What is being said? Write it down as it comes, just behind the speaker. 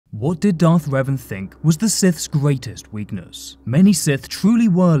What did Darth Revan think was the Sith's greatest weakness? Many Sith truly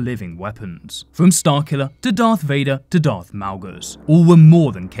were living weapons. From Starkiller to Darth Vader to Darth Malgus, all were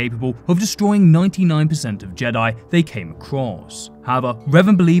more than capable of destroying 99% of Jedi they came across. However,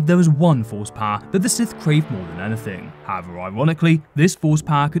 Revan believed there was one force power that the Sith craved more than anything. However, ironically, this force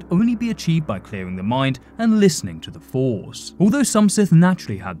power could only be achieved by clearing the mind and listening to the Force. Although some Sith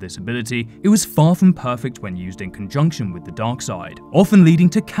naturally had this ability, it was far from perfect when used in conjunction with the dark side, often leading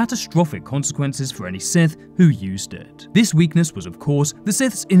to catastrophic consequences for any Sith who used it. This weakness was, of course, the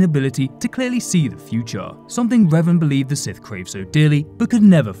Sith's inability to clearly see the future, something Revan believed the Sith craved so dearly but could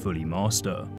never fully master.